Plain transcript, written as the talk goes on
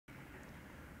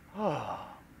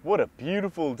What a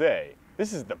beautiful day.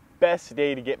 This is the best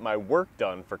day to get my work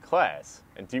done for class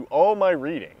and do all my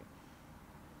reading.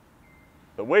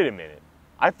 But wait a minute,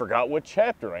 I forgot what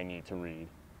chapter I need to read.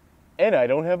 And I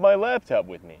don't have my laptop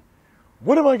with me.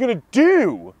 What am I gonna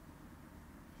do?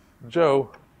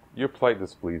 Joe, your plight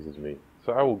displeases me,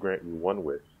 so I will grant you one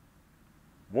wish.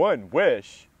 One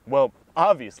wish? Well,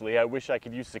 obviously I wish I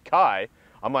could use Sakai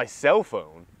on my cell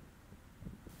phone.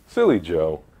 Silly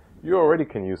Joe, you already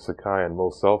can use Sakai on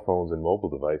most cell phones and mobile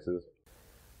devices.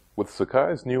 With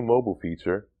Sakai's new mobile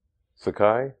feature,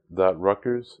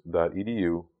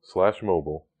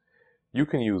 sakai.rutgers.edu/mobile, you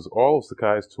can use all of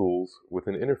Sakai's tools with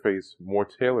an interface more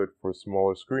tailored for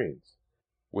smaller screens.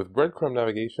 With breadcrumb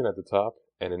navigation at the top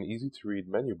and an easy-to-read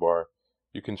menu bar,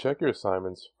 you can check your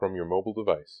assignments from your mobile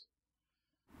device.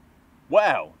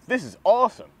 Wow, this is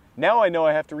awesome. Now I know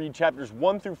I have to read chapters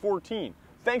 1 through 14.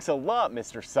 Thanks a lot,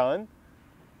 Mr. Sun.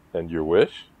 And your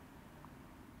wish?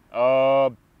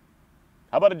 How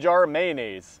about a jar of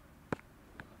mayonnaise?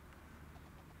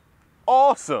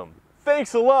 Awesome!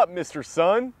 Thanks a lot, Mr.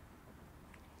 Sun.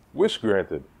 Wish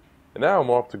granted. And now I'm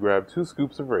off to grab 2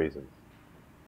 scoops of raisins.